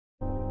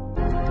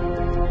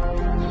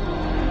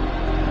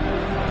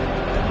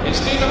It's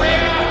Di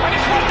Maria, and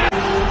it's 1-0.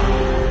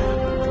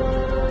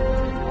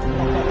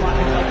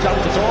 Not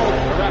jumped at all.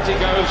 Verratti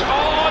goes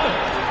on,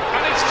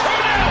 and it's 2-0.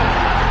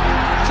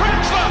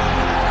 Transfer.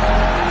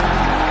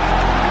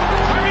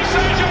 Paris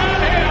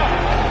Saint-Germain here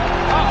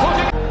are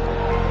putting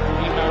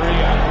Di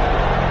Maria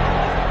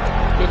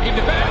looking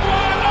to bed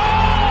one.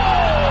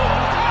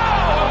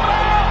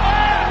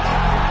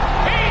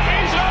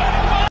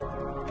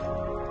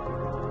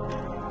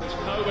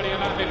 Nobody in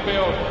that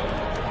midfield.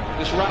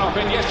 This run off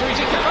in yesterday's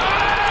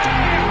Cavani!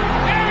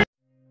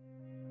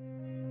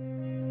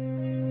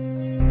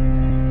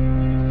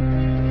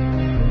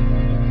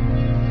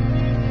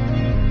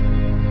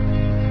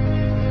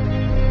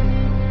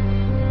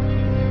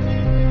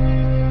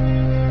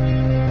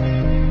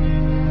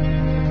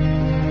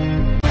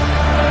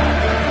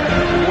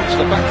 Watch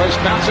the back post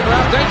bouncing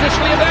around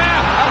dangerously there.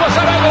 And was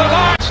that over the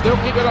line? Still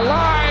keep it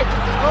alive.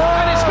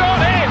 And it's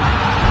gone in.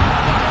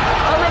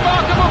 A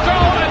remarkable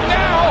goal, and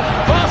now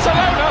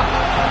Barcelona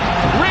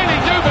really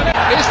do believe.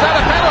 Is that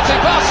a penalty?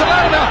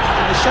 Barcelona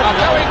are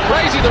going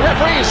crazy. The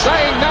referee is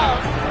saying no.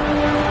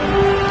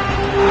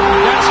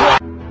 That's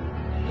what.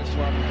 This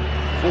one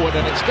forward,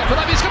 and it's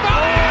Cavani. There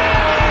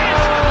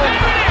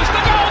it is,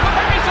 the goal for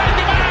Paris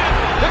Saint-Germain.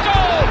 The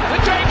goal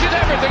that changes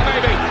everything,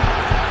 maybe.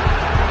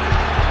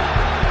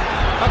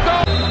 A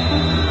goal.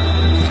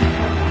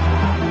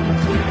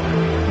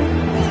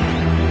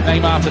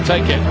 Neymar to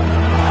take it. Oh,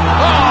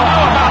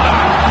 how about that?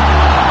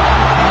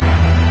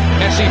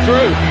 Messi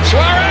through.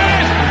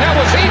 Suarez! Now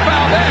was he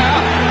fouled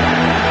there?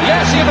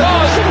 Yes, he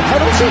was.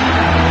 Penalty.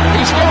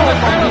 He scored a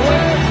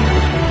penalty.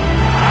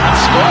 And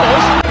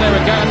scores. There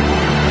again.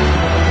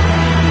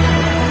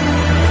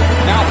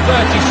 Now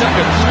 30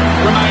 seconds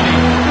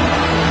remaining.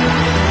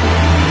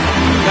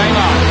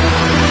 Neymar.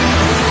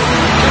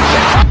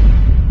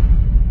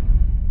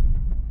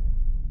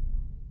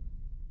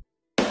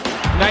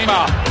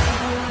 Neymar.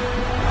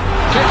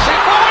 Kicks it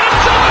forward.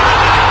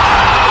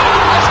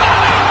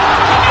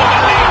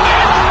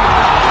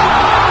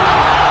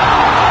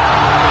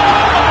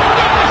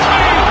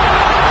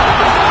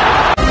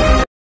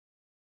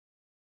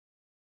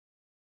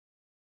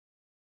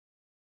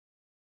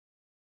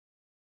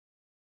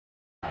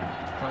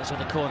 Close on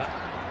the corner.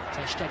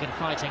 Ter Stegen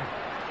fighting.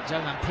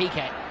 Zoman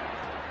Piqué.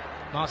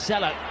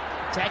 Marcelo.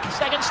 Ter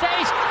Stegen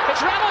stays.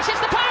 It's Ramos. It's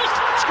the post.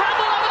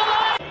 Scramble over the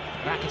line.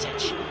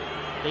 Rakitic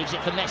leaves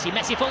it for Messi.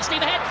 Messi full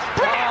steam ahead.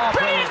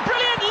 Brilliant!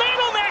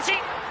 Lionel Messi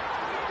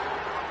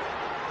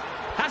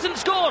hasn't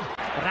scored.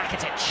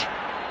 Rakitic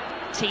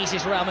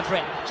teases Real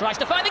Madrid. Tries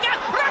to find the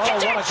gap.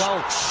 Rakitic! Oh, what a goal!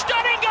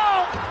 Stunning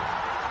goal.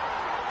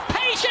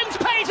 Patience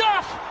pays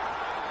off.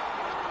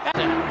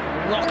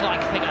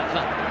 Rock-like figure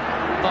for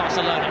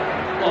Barcelona.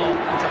 Oh,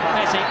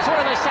 Messi. It's one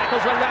of those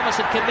tackles where Ramos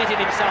had committed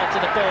himself to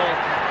the ball.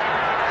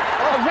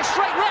 Oh,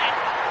 straight red.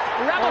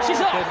 Ramos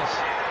is off. Goodness.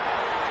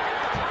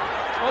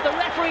 Well, the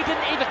referee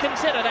didn't even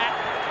consider that.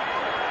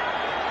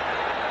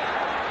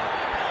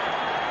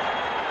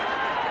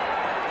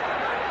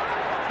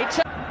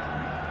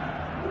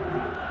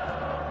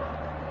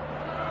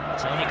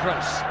 Toni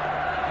Kroos.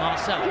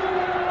 Marcelo.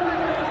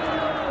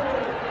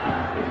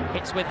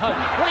 Hits with hope.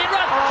 Brilliant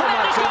run.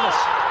 Tremendous goal.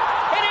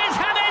 It is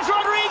James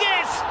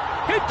Rodriguez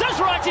who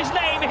does write his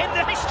name in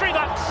the history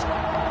books.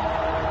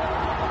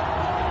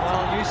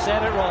 Well, you said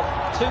it, Rob,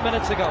 2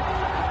 minutes ago.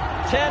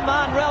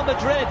 10-man Real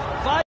Madrid.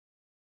 5.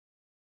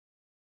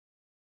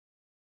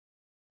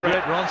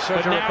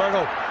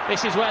 Now,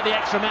 this is where the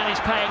extra man is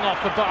paying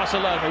off for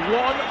Barcelona.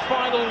 One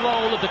final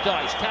roll of the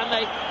dice. Can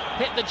they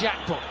hit the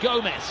jackpot?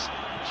 Gomez,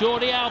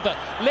 Jordi Alba,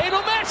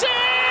 Lionel Messi!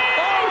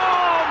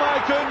 Oh my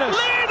goodness!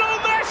 Lionel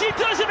Messi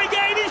does it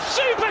again. He's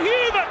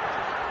superhuman.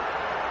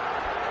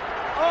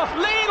 Oh,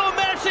 Lionel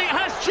Messi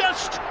has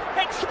just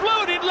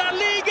exploded La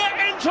Liga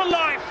into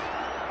life.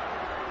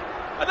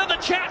 Another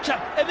chapter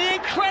in the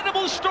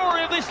incredible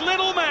story of this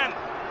little man.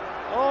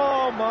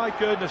 Oh my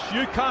goodness,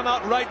 you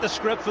cannot write the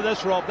script for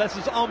this, Rob. This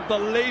is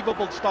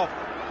unbelievable stuff.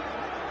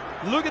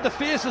 Look at the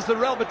faces of the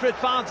Real Madrid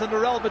fans and the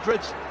Real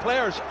Madrid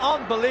players.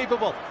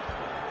 Unbelievable.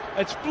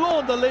 It's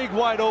blown the league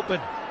wide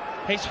open.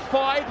 His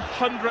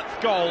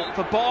 500th goal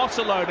for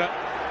Barcelona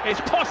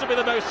is possibly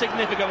the most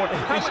significant one.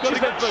 How much is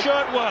that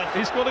shirt worth?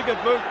 He's going to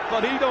get booked,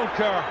 but he don't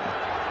care.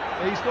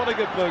 He's going to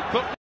get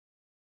booked.